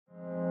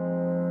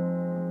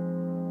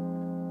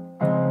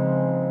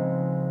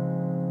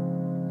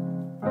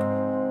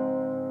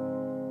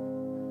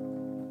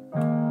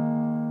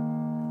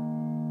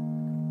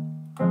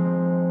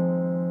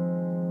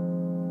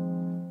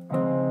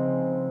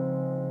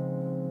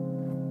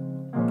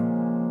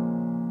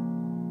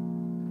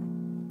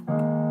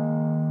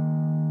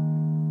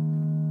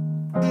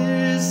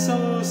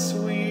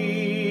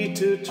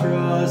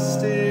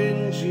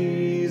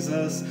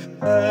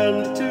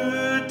and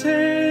to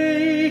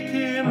take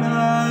him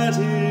at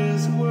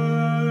his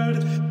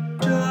word,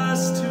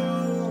 just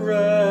to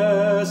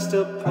rest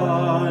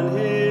upon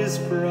his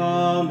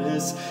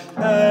promise,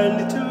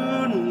 and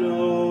to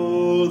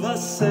know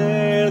thus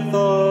saith the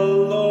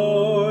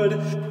Lord.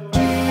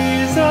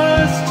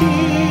 Jesus,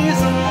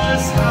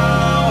 Jesus,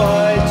 how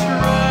I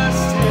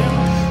trust him,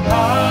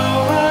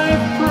 how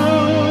I've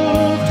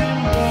proved him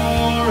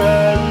more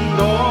and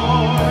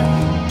more.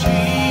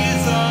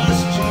 Jesus,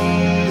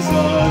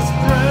 Jesus,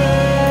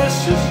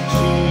 precious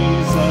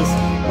Jesus,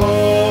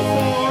 oh,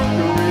 for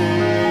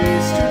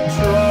grace to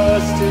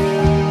trust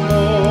him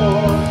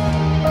more.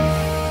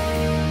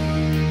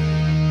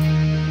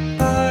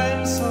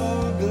 I'm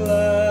so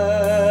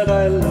glad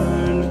I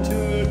learned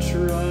to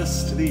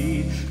trust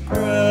thee,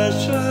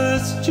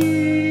 precious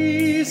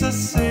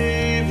Jesus,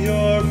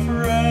 Savior,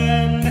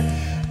 friend,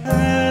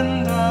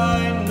 and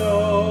I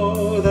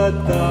know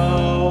that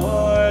thou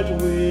art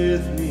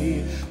with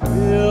me,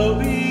 will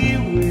be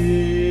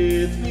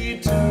with me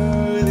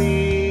to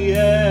the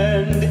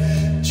end.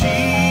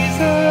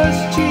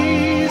 Jesus,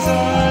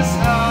 Jesus,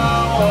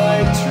 how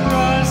I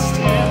trust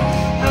him,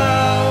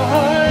 how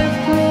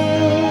I've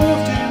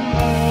proved him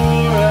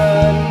more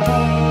and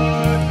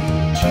more.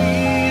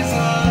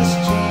 Jesus,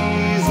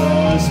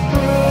 Jesus,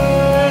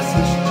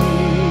 precious Jesus,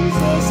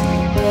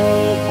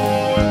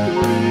 oh, for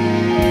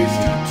grace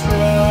to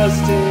trust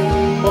him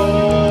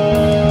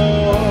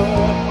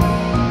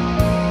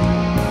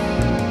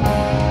more.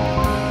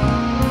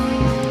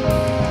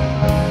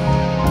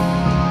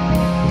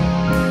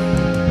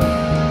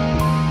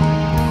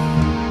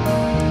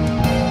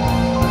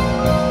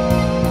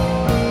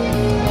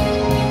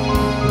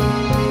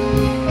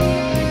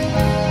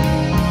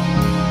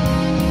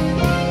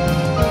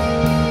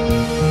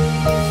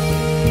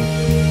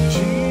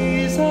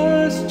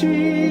 Jesus,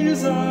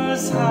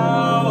 Jesus,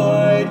 how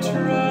I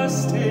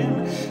trust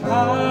him,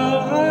 how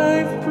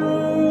I've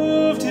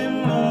proved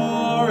him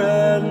more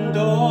and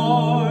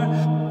more.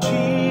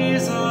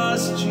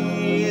 Jesus,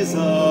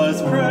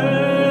 Jesus,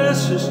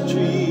 precious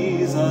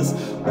Jesus,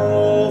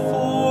 oh,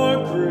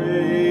 for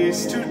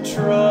grace to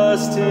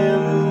trust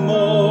him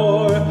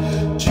more.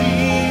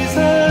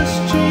 Jesus,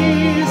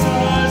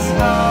 Jesus,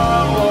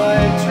 how I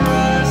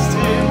trust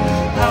him,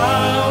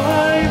 how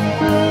I've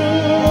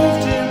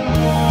proved him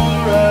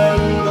more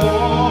and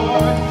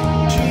more.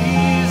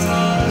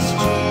 Jesus,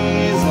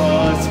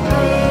 Jesus,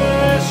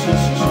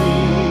 precious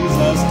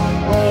Jesus,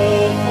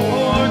 oh,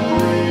 for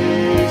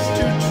grace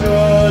to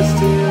trust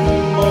him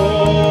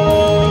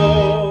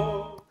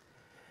more.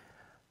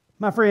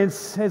 My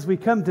friends, as we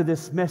come to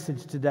this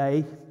message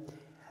today,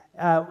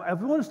 I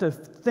want us to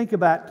think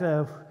about,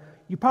 I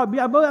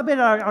bet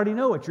I already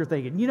know what you're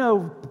thinking. You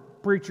know,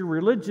 preacher,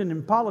 religion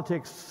and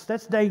politics,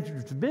 that's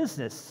dangerous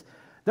business.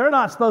 They're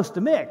not supposed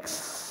to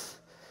mix.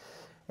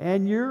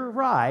 And you're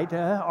right.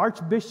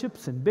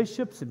 Archbishops and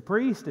bishops and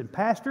priests and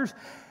pastors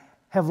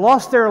have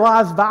lost their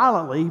lives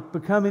violently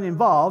becoming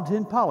involved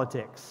in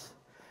politics.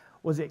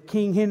 Was it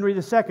King Henry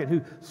II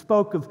who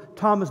spoke of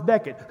Thomas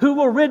Becket? Who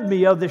will rid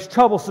me of this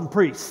troublesome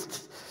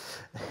priest?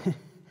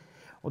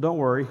 Well, don't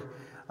worry.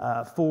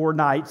 4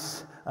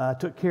 knights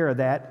took care of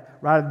that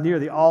right near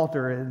the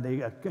altar in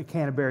the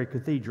Canterbury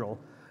Cathedral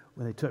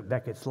when they took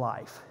Becket's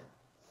life.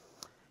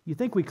 You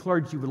think we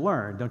clergy would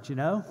learn, don't you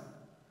know?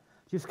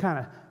 Just kind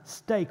of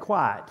stay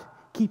quiet.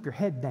 Keep your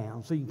head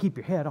down so you can keep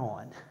your head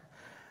on.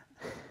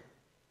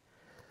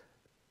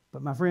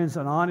 But my friends,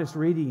 an honest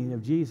reading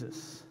of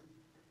Jesus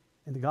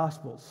in the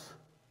Gospels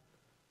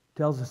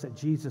tells us that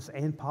Jesus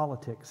and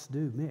politics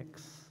do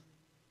mix.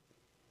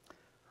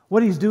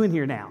 What he's doing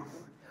here now,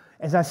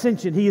 as I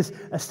mentioned, he is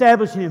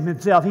establishing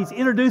himself. He's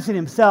introducing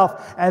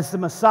himself as the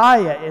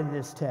Messiah in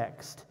this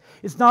text.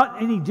 It's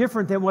not any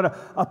different than what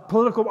a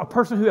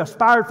person who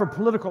aspired for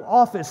political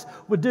office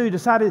would do,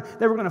 decided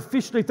they were going to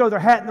officially throw their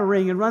hat in the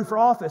ring and run for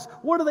office.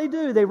 What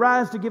do? They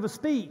rise to give a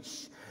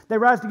speech. They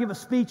rise to give a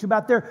speech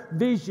about their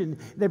vision.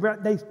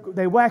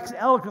 They wax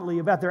eloquently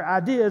about their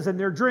ideas and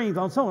their dreams,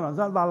 and so on,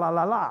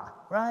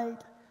 right?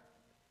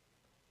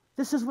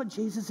 This is what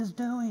Jesus is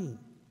doing.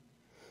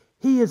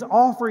 He is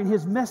offering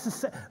his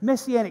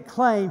messianic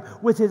claim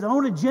with his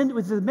own agenda,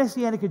 with his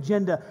messianic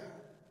agenda,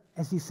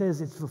 as he says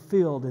it's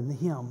fulfilled in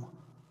him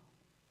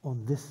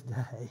on this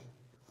day.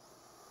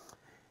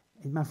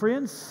 And my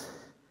friends,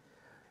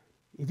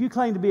 if you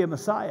claim to be a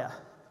Messiah,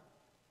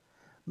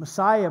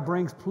 Messiah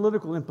brings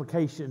political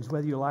implications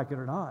whether you like it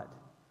or not.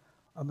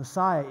 A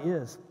Messiah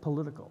is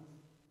political.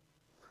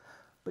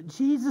 But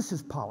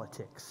Jesus'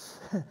 politics,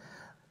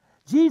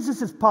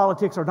 Jesus'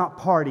 politics are not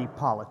party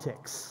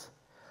politics.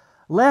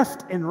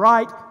 Left and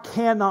right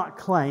cannot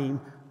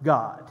claim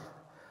God.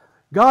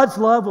 God's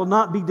love will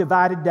not be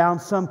divided down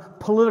some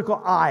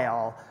political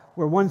aisle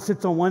where one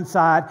sits on one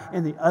side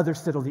and the other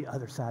sit on the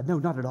other side. No,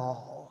 not at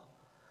all.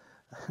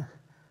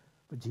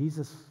 But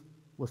Jesus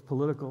was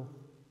political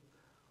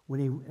when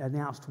he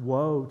announced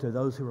woe to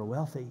those who were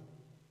wealthy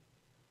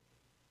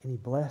and he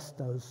blessed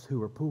those who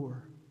were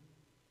poor.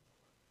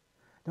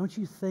 Don't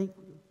you think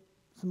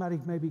somebody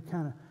maybe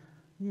kind of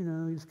You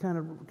know, he just kind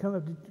of come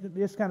up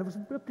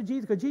to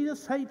Jesus. Go,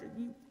 Jesus, hey,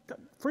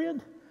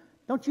 friend,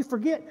 don't you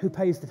forget who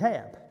pays the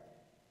tab.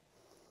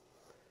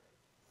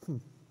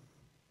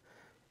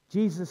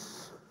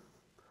 Jesus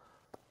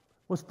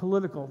was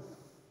political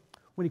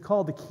when he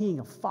called the king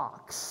a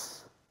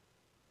fox.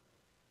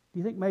 Do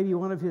you think maybe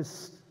one of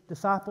his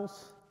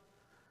disciples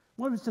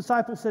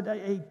said,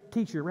 hey,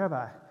 teacher,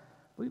 rabbi,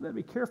 we better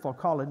be careful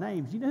calling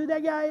names. You know who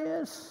that guy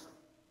is?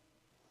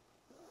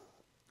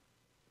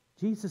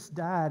 Jesus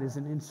died as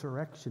an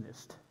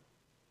insurrectionist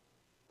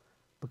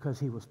because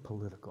he was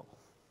political.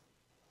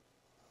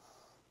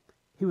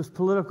 He was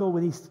political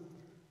when he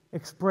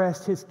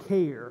expressed his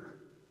care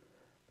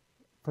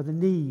for the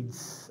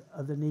needs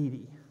of the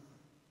needy.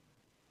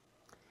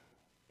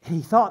 And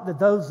he thought that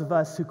those of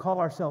us who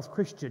call ourselves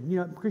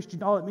Christian,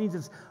 Christian, all it means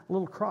is a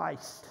little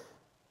Christ,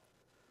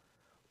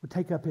 would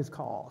take up his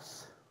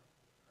cause,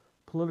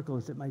 political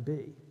as it may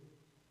be,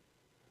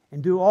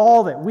 and do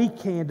all that we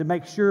can to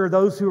make sure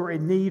those who are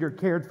in need are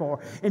cared for,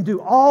 and do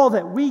all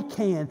that we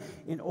can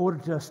in order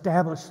to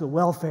establish the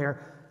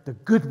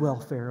good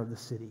welfare of the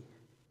city.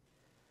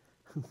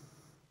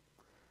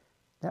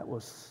 That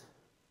was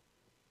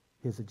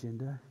his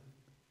agenda,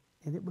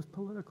 and it was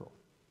political.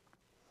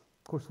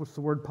 Of course, what's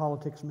the word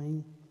politics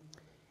mean?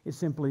 It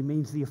simply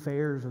means the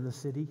affairs of the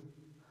city.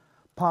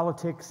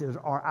 Politics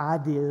are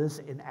ideas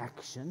in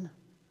action.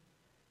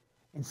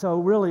 And so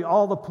really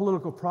all the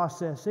political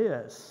process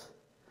is.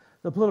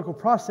 The political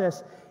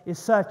process is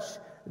such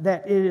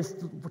that it is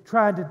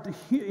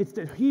it's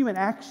the human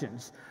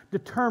actions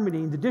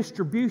determining the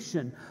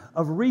distribution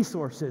of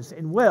resources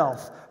and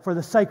wealth for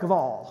the sake of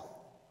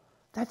all.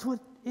 That's what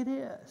it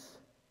is.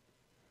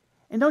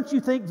 And don't you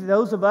think that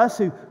those of us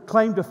who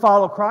claim to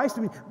follow Christ,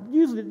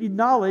 usually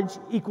knowledge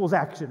equals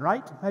action,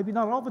 right? Maybe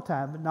not all the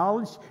time, but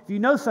knowledge, if you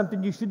know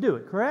something, you should do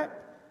it, correct?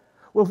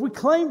 Well, if we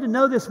claim to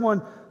know this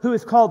one who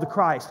is called the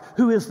Christ,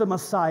 who is the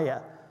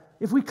Messiah,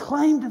 if we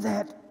claim to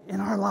that in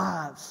our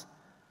lives,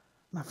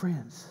 my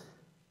friends,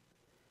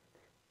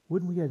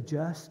 wouldn't we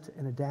adjust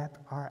and adapt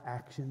our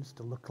actions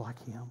to look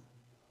like him?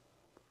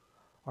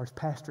 Or as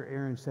Pastor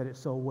Aaron said it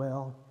so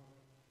well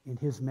in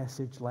his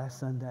message last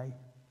Sunday,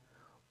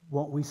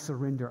 won't we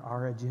surrender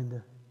our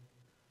agenda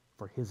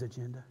for his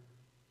agenda?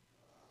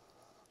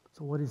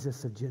 So what is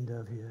this agenda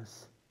of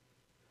his?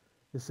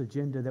 This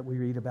agenda that we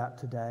read about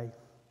today?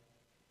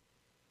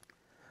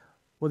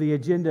 Well, the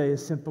agenda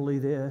is simply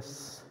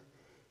this.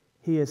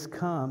 He has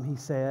come, he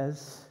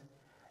says,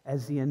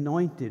 as the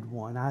anointed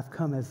one. I've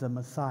come as the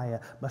Messiah.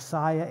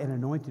 Messiah and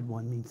anointed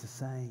one means the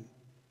same.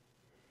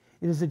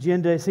 In his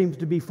agenda, it seems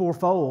to be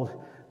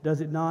fourfold,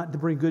 does it not? To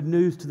bring good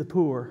news to the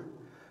poor,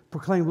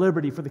 proclaim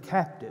liberty for the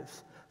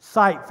captives,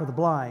 sight for the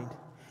blind,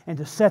 and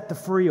to set the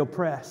free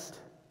oppressed.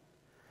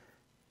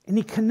 And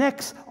he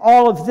connects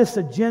all of this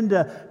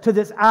agenda to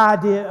this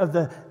idea of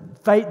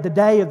the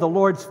day of the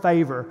Lord's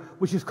favor,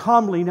 which is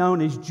commonly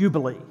known as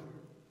Jubilee.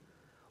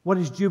 What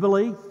is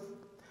Jubilee?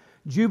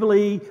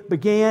 Jubilee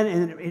began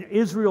in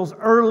Israel's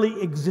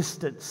early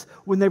existence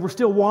when they were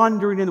still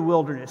wandering in the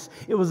wilderness.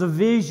 It was a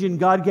vision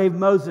God gave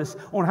Moses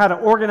on how to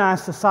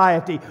organize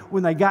society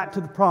when they got to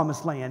the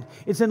Promised Land.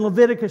 It's in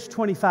Leviticus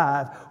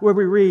 25 where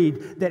we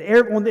read that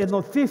in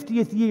the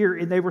 50th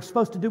year, they were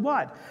supposed to do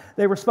what?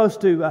 They were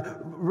supposed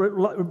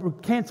to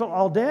cancel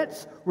all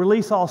debts,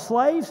 release all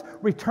slaves,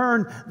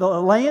 return the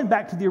land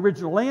back to the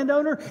original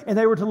landowner, and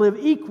they were to live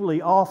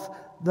equally off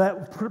the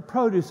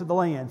produce of the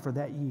land for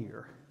that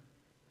year.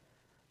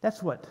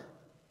 That's what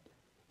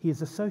he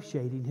is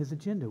associating his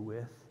agenda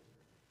with.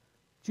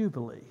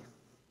 Jubilee.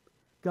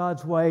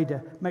 God's way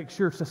to make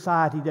sure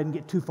society doesn't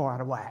get too far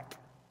out of whack.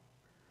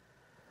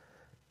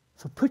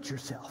 So put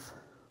yourself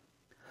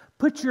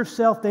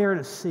there in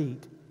a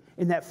seat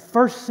in that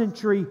first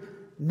century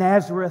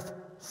Nazareth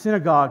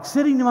synagogue,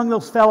 sitting among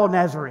those fellow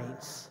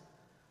Nazarenes.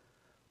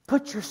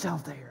 Put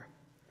yourself there.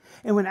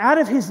 And when out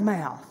of his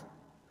mouth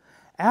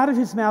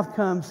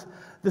comes,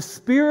 the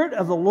Spirit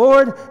of the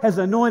Lord has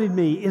anointed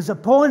me, is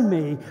upon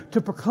me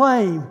to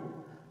proclaim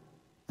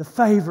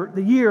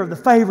the year of the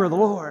favor of the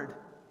Lord.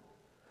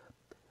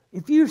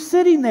 If you're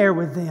sitting there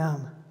with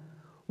them,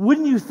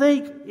 wouldn't you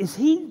think, is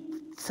he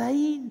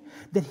saying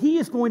that he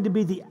is going to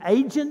be the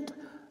agent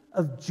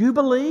of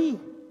Jubilee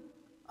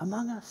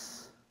among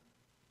us?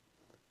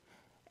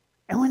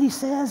 And when he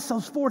says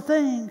those four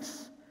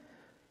things,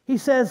 he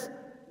says,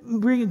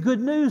 bringing good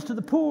news to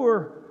the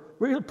poor,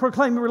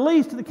 proclaiming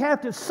release to the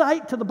captive,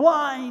 sight to the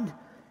blind,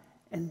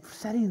 and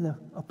setting the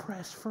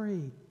oppressed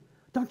free.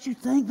 Don't you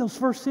think those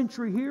first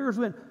century hearers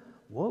went,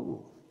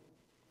 whoa,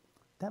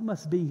 that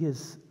must be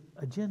his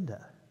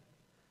agenda?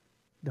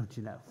 Don't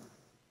you know?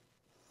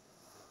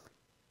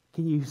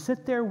 Can you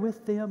sit there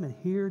with them and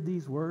hear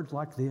these words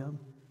like them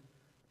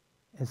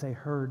as they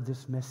heard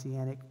this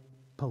messianic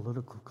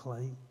political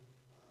claim?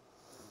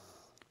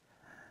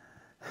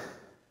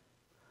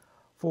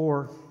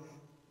 For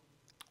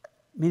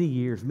many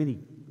years,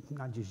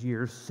 not just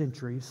years,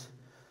 centuries,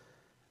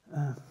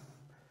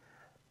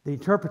 the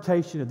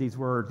interpretation of these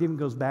words even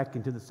goes back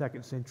into the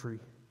 2nd century,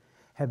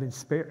 had been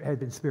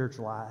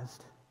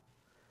spiritualized.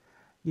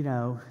 You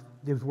know,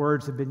 those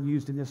words have been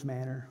used in this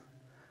manner.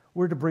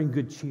 We're to bring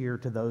good cheer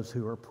to those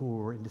who are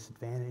poor and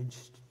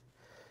disadvantaged.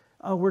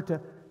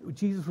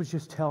 Jesus was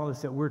just telling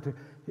us that we're to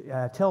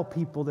tell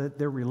people that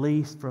they're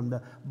released from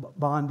the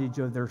bondage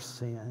of their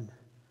sin.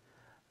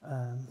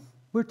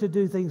 We're to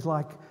do things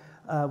like,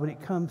 when it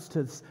comes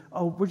to,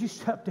 we're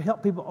just to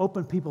help people,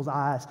 open people's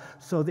eyes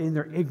so that in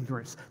their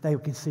ignorance they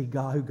can see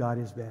God, who God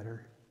is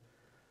better.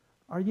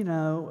 Or,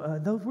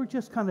 those we're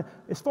just kind of,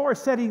 as far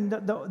as setting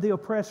the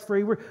oppressed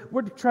free,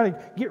 we're to try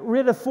to get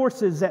rid of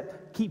forces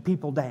that keep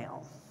people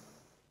down.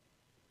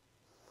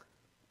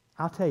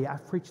 I'll tell you,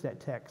 I've preached that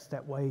text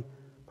that way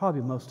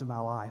probably most of my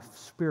life,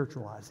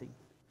 spiritualizing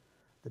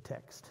the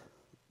text.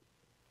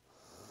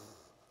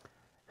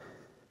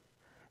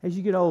 As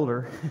you get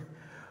older,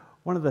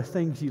 one of the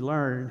things you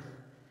learn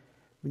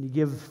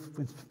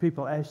when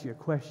people ask you a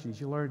question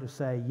is you learn to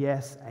say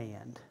yes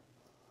and.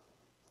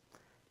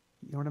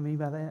 You know what I mean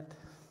by that?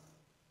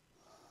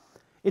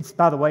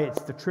 By the way,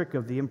 it's the trick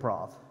of the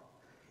improv.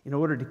 In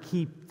order to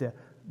keep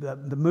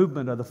the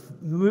movement of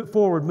the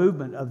forward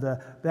movement of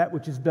that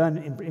which is done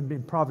in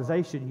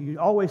improvisation, you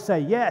always say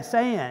yes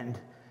and.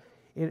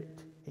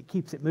 It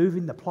keeps it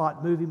moving, the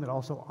plot moving, but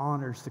also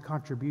honors the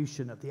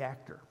contribution of the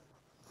actor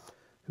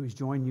who has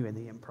joined you in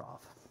the improv.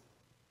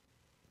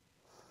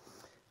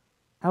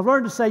 I've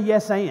learned to say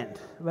yes and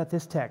about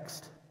this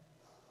text.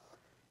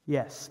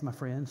 Yes, my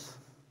friends,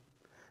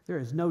 there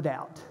is no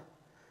doubt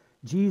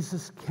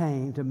Jesus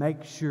came to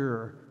make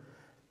sure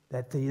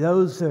that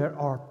those that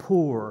are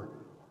poor,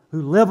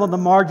 who live on the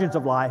margins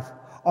of life,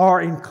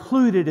 are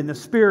included in the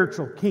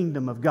spiritual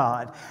kingdom of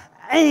God.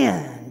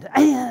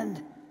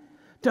 And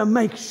to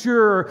make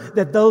sure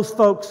that those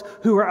folks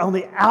who are on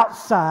the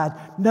outside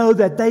know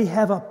that they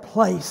have a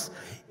place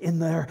in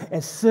there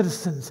as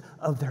citizens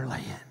of their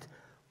land.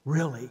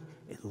 Really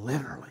and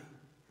literally,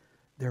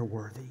 they're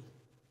worthy.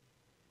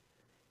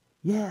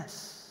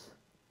 Yes,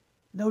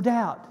 no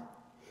doubt.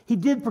 He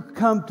did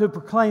come to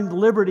proclaim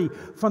liberty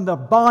from the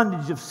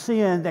bondage of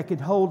sin that could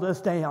hold us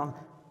down.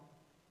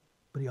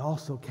 But he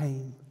also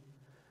came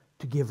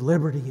to give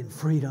liberty and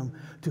freedom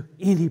to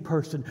any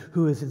person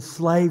who is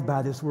enslaved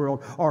by this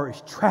world or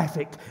is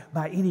trafficked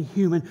by any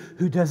human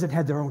who doesn't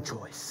have their own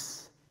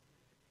choice.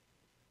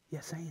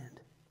 Yes, and.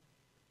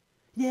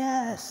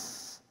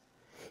 Yes,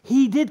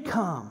 he did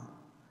come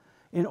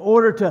in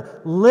order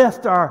to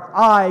lift our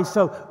eyes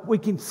so we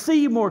can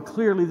see more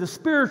clearly the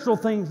spiritual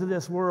things of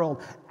this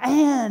world.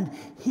 And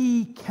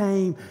he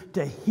came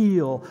to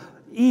heal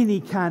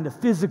any kind of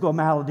physical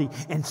malady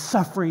and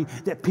suffering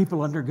that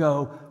people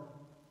undergo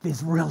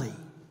is really.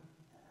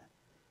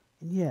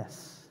 And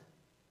yes,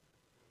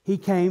 he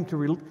came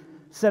to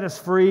set us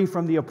free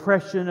from the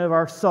oppression of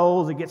our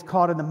souls that gets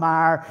caught in the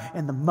mire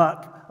and the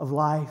muck of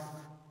life.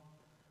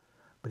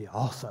 But he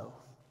also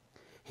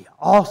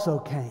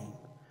came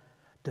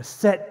to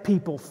set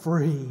people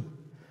free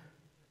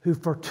who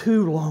for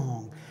too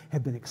long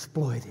have been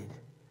exploited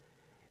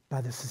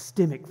by the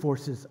systemic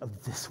forces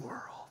of this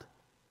world.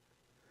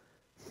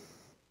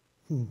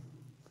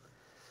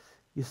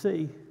 You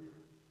see,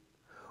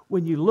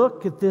 when you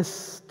look at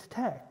this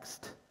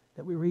text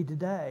that we read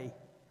today,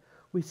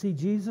 we see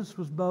Jesus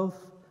was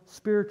both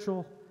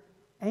spiritual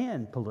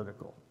and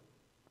political.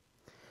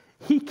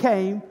 He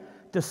came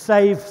to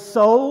save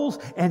souls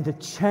and to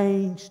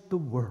change the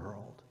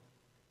world.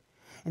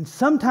 And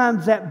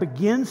sometimes that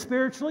begins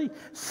spiritually,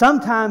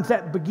 sometimes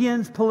that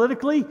begins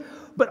politically,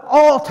 but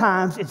all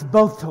times it's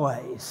both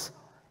ways.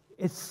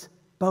 It's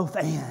both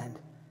and.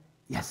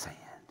 Yes, and.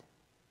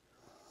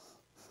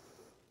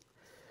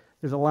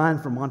 There's a line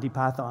from Monty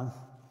Python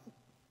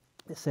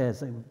that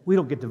says, we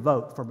don't get to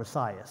vote for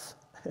messiahs.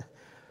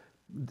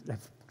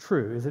 That's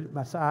true, isn't it?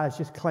 Messiahs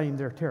just claim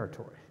their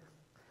territory.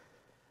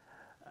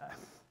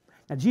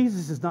 Now,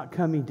 Jesus is not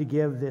coming to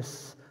give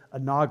this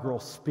inaugural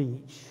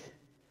speech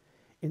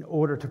in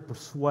order to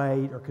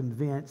persuade or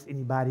convince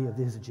anybody of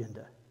his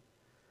agenda.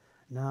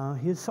 No,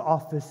 his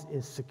office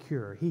is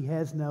secure. He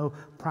has no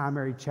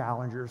primary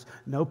challengers,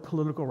 no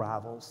political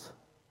rivals.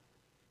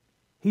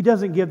 He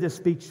doesn't give this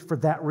speech for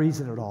that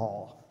reason at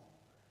all.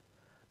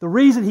 The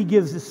reason he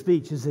gives this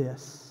speech is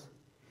this.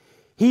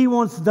 He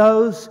wants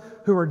those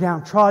who are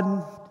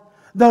downtrodden,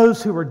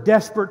 those who are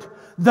desperate,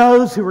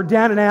 those who are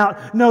down and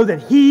out, know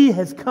that he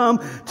has come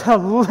to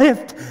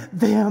lift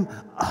them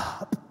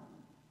up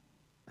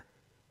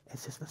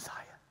as his Messiah.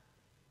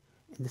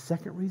 And the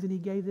second reason he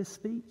gave this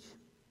speech,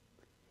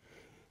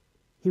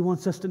 he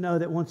wants us to know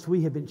that once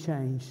we have been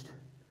changed,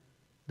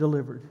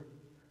 delivered,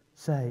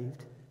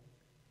 saved,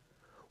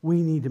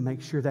 we need to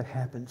make sure that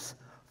happens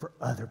for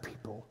other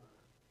people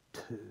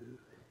too.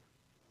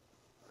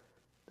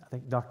 I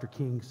think Dr.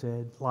 King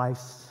said,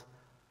 life's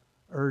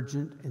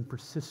urgent and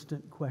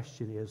persistent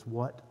question is,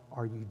 what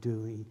are you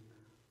doing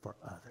for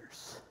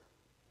others?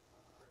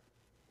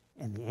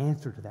 And the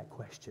answer to that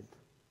question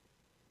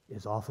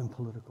is often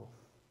political.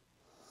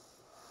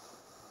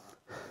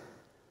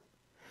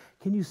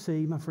 Can you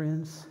see, my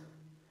friends,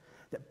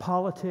 that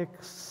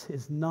politics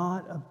is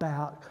not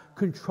about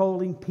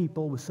controlling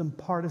people with some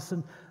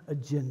partisan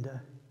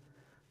agenda?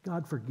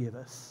 God forgive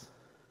us.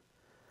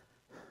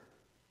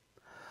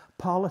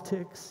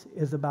 Politics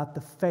is about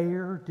the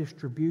fair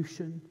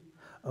distribution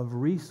of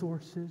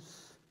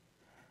resources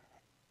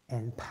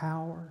and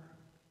power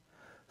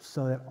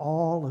so that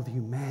all of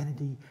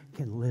humanity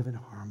can live in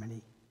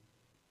harmony.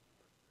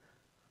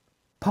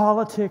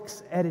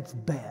 Politics at its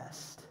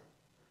best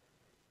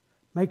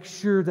makes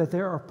sure that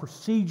there are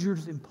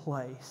procedures in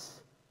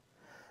place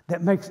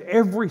that makes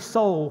every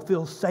soul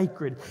feel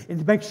sacred and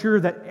to make sure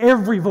that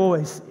every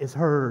voice is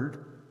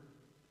heard.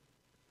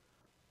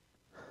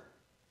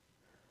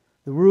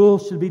 The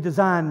rules should be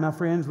designed, my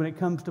friends, when it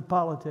comes to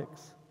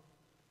politics.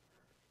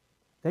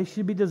 They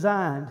should be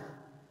designed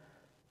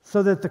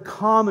so that the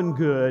common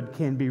good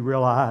can be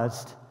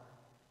realized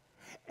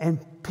and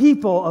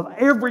people of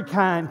every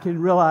kind can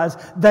realize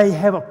they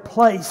have a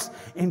place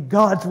in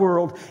God's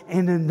world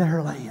and in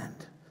their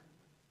land.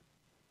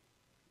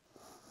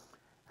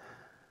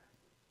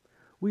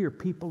 We are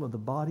people of the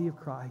body of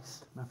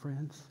Christ, my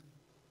friends.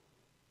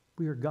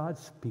 We are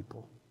God's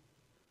people.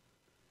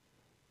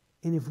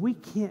 And if we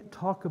can't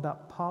talk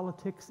about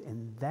politics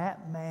in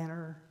that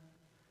manner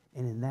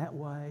and in that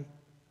way,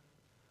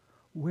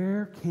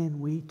 where can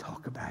we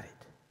talk about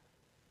it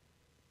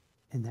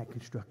in that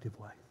constructive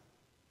way?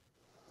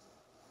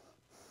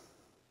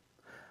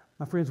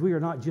 My friends, we are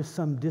not just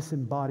some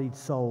disembodied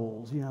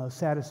souls,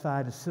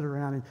 satisfied to sit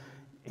around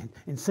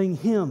and sing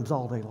hymns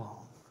all day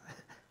long.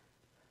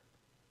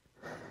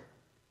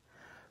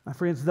 My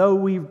friends, though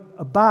we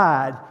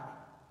abide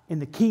in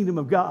the kingdom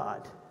of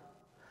God,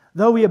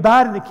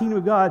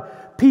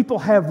 people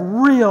have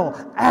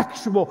real,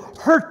 actual,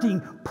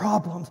 hurting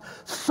problems.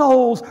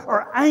 Souls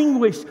are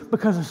anguished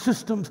because of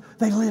systems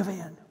they live in.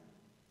 And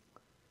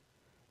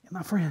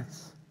my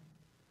friends,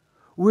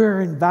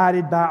 we're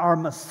invited by our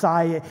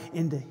Messiah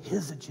into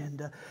His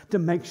agenda to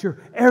make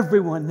sure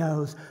everyone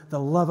knows the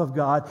love of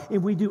God.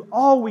 And we do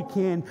all we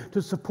can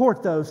to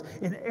support those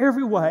in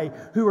every way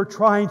who are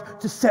trying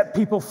to set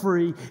people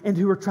free and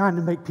who are trying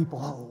to make people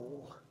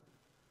whole.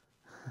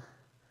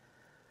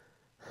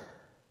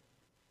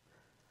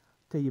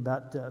 Tell you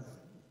about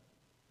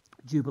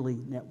Jubilee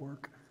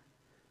Network.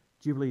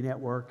 Jubilee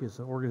Network is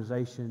an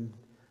organization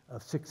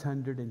of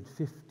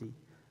 650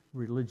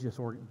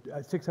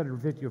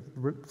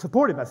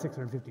 supported by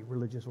 650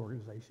 religious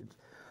organizations.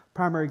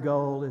 Primary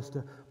goal is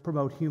to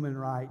promote human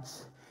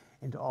rights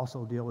and to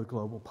also deal with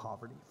global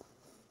poverty.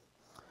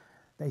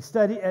 A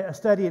study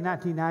in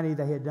 1990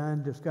 they had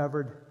done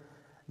discovered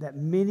that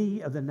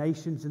many of the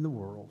nations in the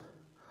world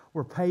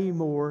were paying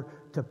more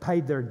to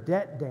pay their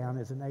debt down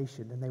as a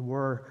nation than they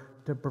were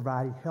to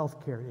providing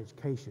health care and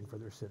education for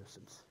their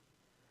citizens.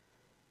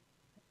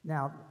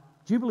 Now,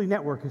 Jubilee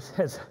Network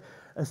has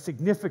a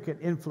significant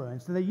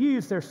influence, and they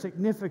use their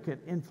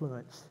significant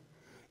influence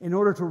in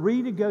order to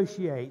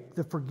renegotiate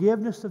the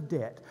forgiveness of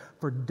debt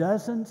for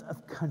dozens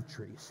of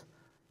countries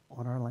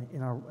in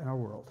our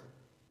world.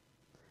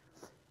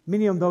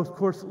 Many of those, of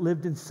course,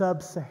 lived in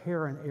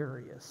sub-Saharan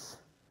areas.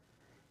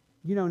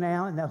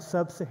 Now in those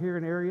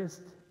sub-Saharan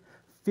areas,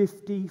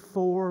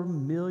 54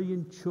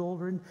 million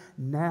children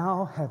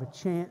now have a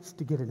chance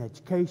to get an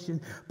education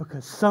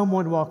because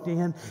someone walked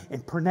in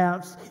and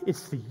pronounced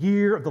it's the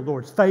year of the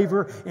Lord's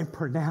favor and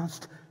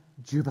pronounced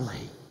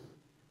Jubilee.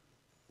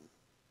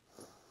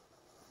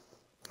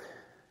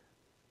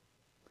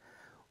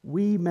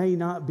 We may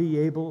not be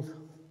able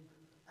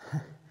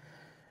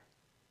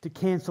to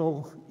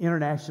cancel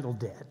international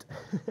debt.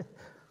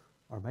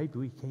 Or maybe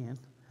we can.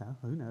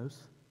 Who knows?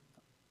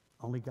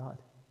 Only God.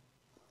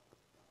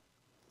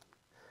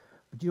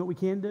 But you know what we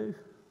can do?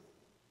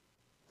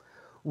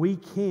 We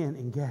can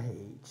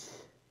engage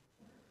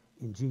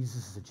in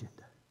Jesus' agenda.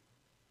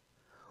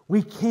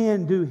 We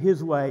can do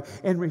His way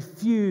and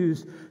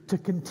refuse to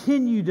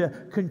continue to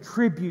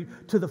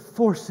contribute to the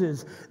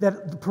forces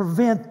that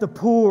prevent the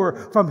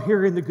poor from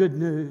hearing the good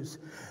news,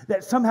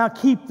 that somehow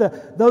keep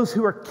those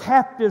who are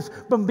captives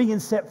from being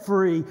set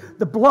free,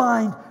 the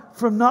blind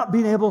from not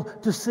being able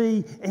to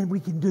see, and we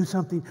can do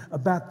something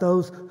about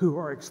those who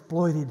are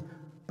exploited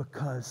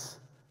because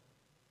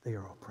they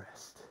are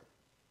oppressed.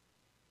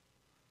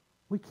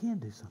 We can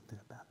do something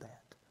about that.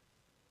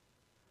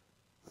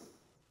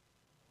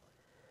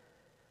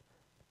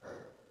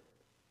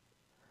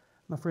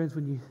 My friends,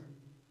 when you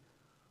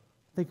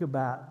think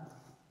about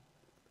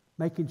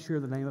making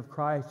sure the name of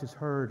Christ is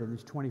heard in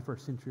this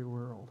 21st century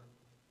world,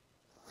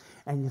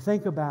 and you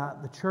think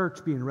about the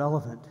church being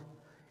relevant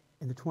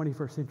in the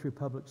 21st century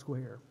public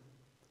square,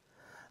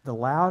 the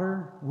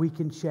louder we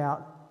can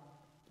shout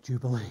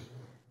Jubilee,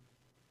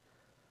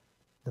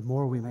 the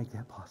more we make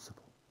that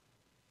possible.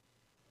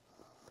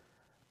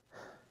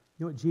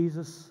 You know what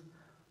Jesus'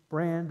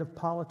 brand of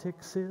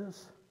politics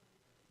is?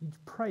 You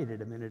prayed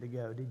it a minute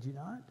ago, did you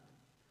not?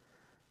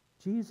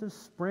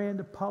 Jesus' brand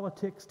of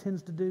politics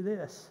tends to do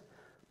this: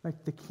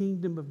 make the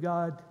kingdom of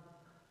God,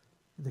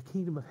 the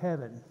kingdom of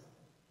heaven,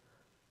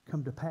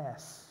 come to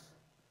pass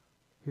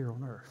here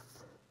on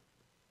earth.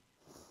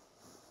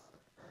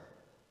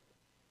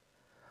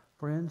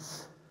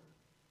 Friends,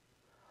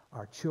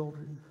 our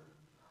children,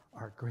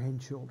 our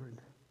grandchildren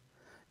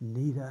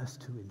need us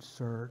to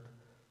insert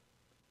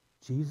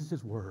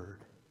Jesus'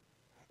 word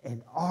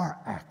and our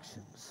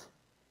actions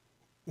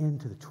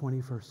into the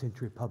 21st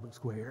century public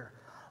square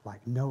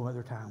like no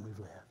other time we've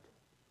lived.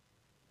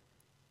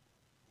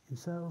 And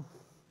so,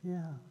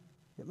 yeah,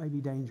 it may be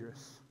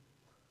dangerous,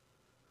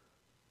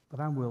 but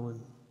I'm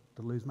willing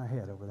to lose my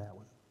head over that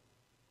one.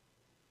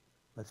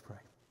 Let's pray.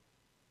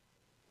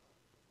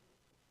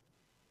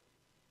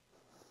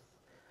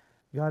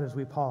 God, as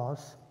we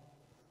pause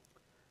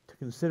to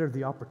consider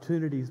the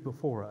opportunities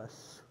before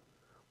us,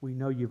 we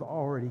know you've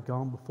already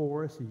gone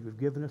before us and you've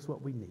given us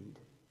what we need.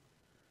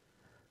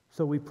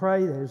 So we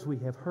pray that as we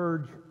have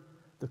heard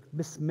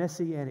this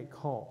messianic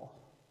call,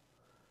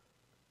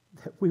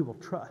 that we will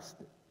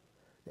trust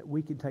that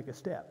we can take a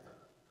step,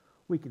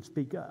 we can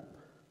speak up,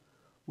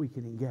 we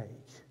can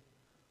engage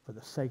for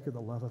the sake of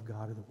the love of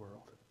God in the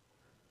world.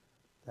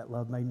 That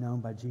love made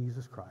known by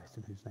Jesus Christ,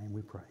 in whose name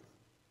we pray.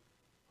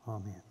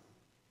 Amen.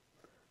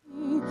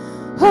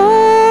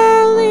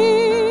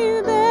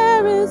 Holy,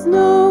 there is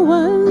no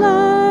one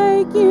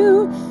like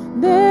you.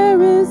 There